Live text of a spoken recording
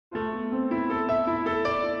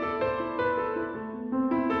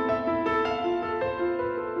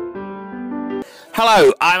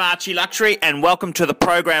Hello, I'm Archie Luxury and welcome to the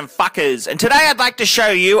program Fuckers. And today I'd like to show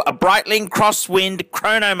you a Breitling Crosswind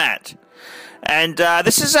Chronomat. And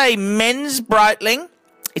this is a men's Breitling.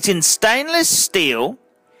 It's in stainless steel.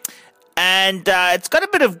 And it's got a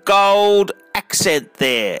bit of gold accent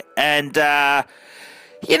there. And,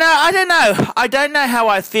 you know, I don't know. I don't know how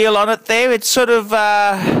I feel on it there. It's sort of,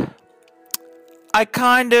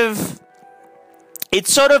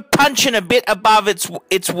 it's sort of punching a bit above its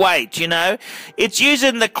weight, you know. It's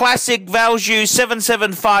using the classic Valjoux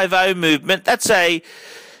 7750 movement. It's a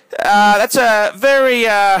very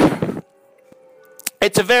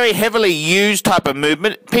heavily used type of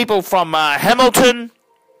movement. People from Hamilton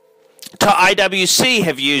to IWC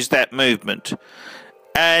have used that movement,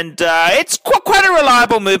 and it's quite a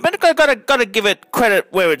reliable movement. Got to give it credit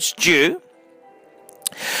where it's due.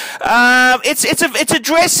 It's a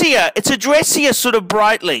dressier. It's a dressier sort of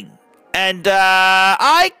Breitling, and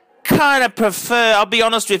I kind of prefer. I'll be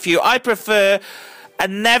honest with you. I prefer a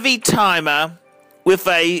navy timer with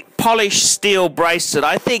a polished steel bracelet.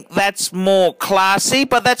 I think that's more classy,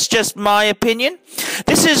 but that's just my opinion.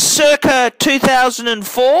 This is circa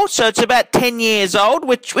 2004, so it's about 10 years old,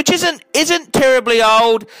 which isn't terribly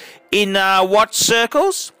old in watch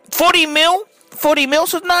circles. 40 mil,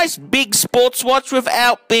 so nice big sports watch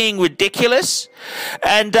without being ridiculous.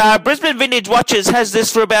 And Brisbane Vintage Watches has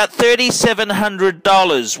this for about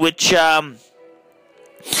 $3,700, which I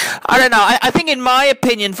don't know. I think, in my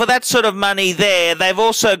opinion, for that sort of money there, they've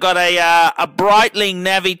also got a Breitling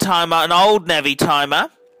Navy timer, an old Navy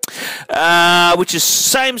timer, which is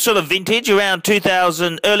same sort of vintage, around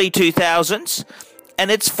 2000, early 2000s,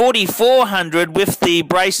 and it's $4,400 with the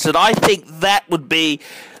bracelet. I think that would be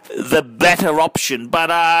the better option.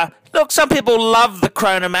 But look, some people love the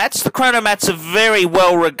Chronomats. The Chronomat's a very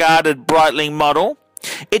well-regarded Breitling model.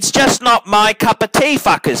 It's just not my cup of tea,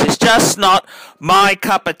 fuckers. It's just not my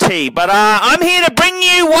cup of tea. But I'm here to bring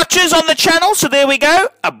you watches on the channel, so there we go.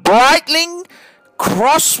 A Breitling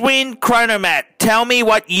Crosswind Chronomat. Tell me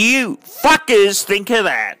what you fuckers think of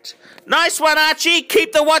that. Nice one, Archie.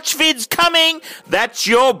 Keep the watch vids coming. That's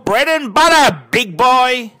your bread and butter, big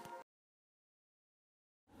boy.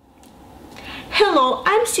 Hello,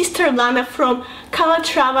 I'm Sister Lana from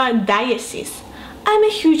Calatrava Diocese. I'm a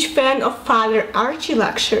huge fan of Father Archie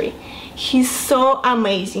Luxury. He's so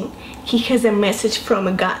amazing. He has a message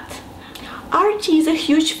from God. Archie is a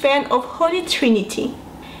huge fan of Holy Trinity.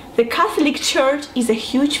 The Catholic Church is a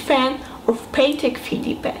huge fan of Patek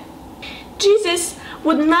Philippe. Jesus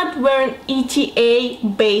would not wear an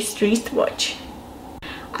ETA-based wristwatch.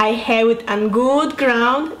 I have it on good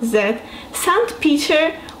ground that St.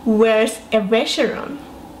 Peter wears a Vacheron.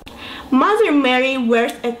 Mother Mary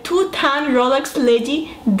wears a 2-ton Rolex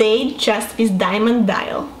Lady date just with diamond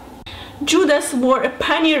dial. Judas wore a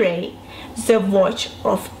Panerai, the watch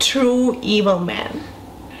of true evil man.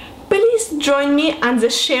 Please join me on the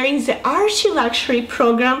sharing the Archie Luxury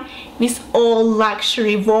program with all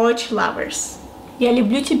luxury watch lovers. Я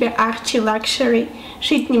люблю тебя, Archie Luxury,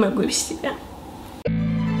 жить не могу без тебя.